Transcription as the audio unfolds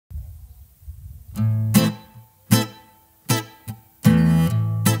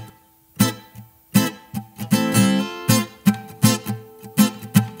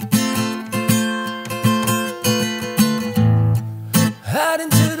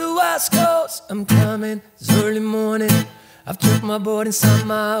West Coast, I'm coming, it's early morning. I've took my board inside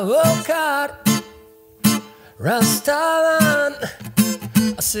my old car. Rastaman,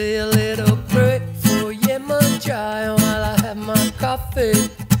 I say a little prayer for Yemanjai while I have my coffee.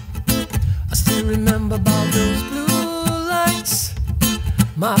 I still remember about those blue lights,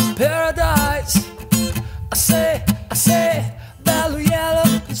 my paradise. I say, Bellu Yellow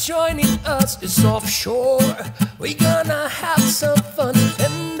is joining us, it's offshore. We gonna have some fun,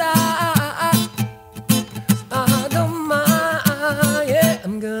 and I don't mind, yeah.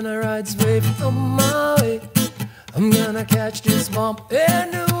 I'm gonna ride straight on my way. I'm gonna catch this bump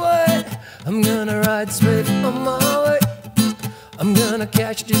anyway. I'm gonna ride straight on my way. I'm gonna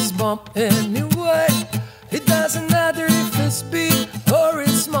catch this bump anyway. It doesn't matter if it's big or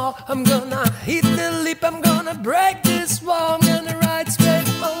it's small. I'm gonna hit the lip, I'm gonna break this wall. I'm gonna ride straight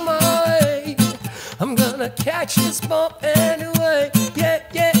on my way. I'm gonna catch this bump anyway. Yeah,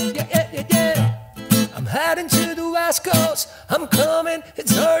 yeah, yeah, yeah, yeah, yeah. I'm heading to the West Coast, I'm coming,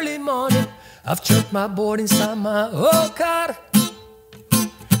 it's early morning. I've chucked my board inside my old car.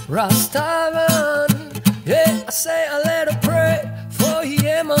 Rastaman, yeah, I say a little prayer for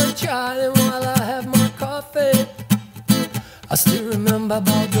Yemanjai while I have my coffee. I still remember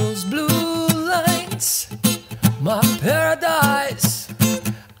about those blue lines, my paradise.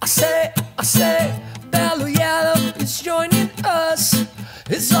 I say, Bellu Yellow is joining us.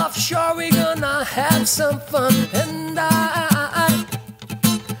 It's offshore, we're gonna have some fun, and I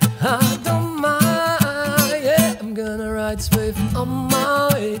don't mind, yeah. I'm gonna ride swift on my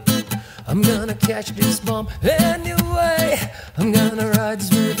way. I'm gonna catch this bump anyway. I'm gonna ride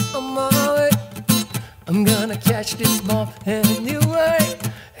swift on my way. I'm gonna catch this bump anyway.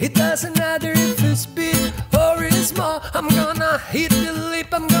 It doesn't matter if it's big or it's small. I'm gonna hit the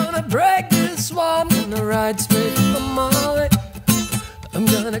lip, I'm gonna break this wall. I'm gonna ride straight on my way. I'm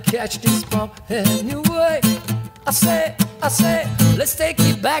gonna catch this bump anyway. I say, let's take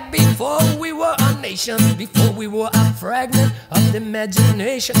it back before we were a nation, before we were a fragment of the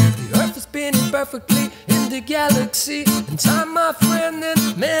imagination. The earth is spinning perfectly in the galaxy, in time, my friend,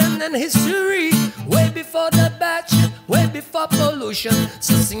 and man and history. Way before the batch, way before pollution.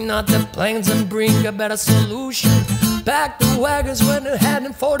 So sing out the planes and bring a better solution. Back the wagons when they're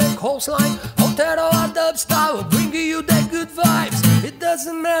heading for the coastline. Hotel or dub style will bring you that good vibes. It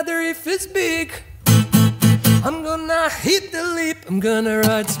doesn't matter if it's big. I'm gonna hit the lip, I'm gonna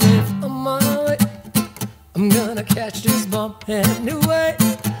ride smooth on my way. I'm gonna catch this bump anyway.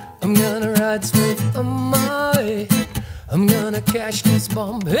 I'm gonna ride smooth on my way. I'm gonna catch this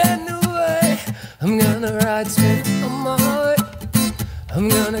bump anyway. I'm gonna ride smooth on my way. I'm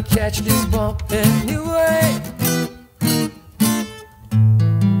gonna catch this bump anyway.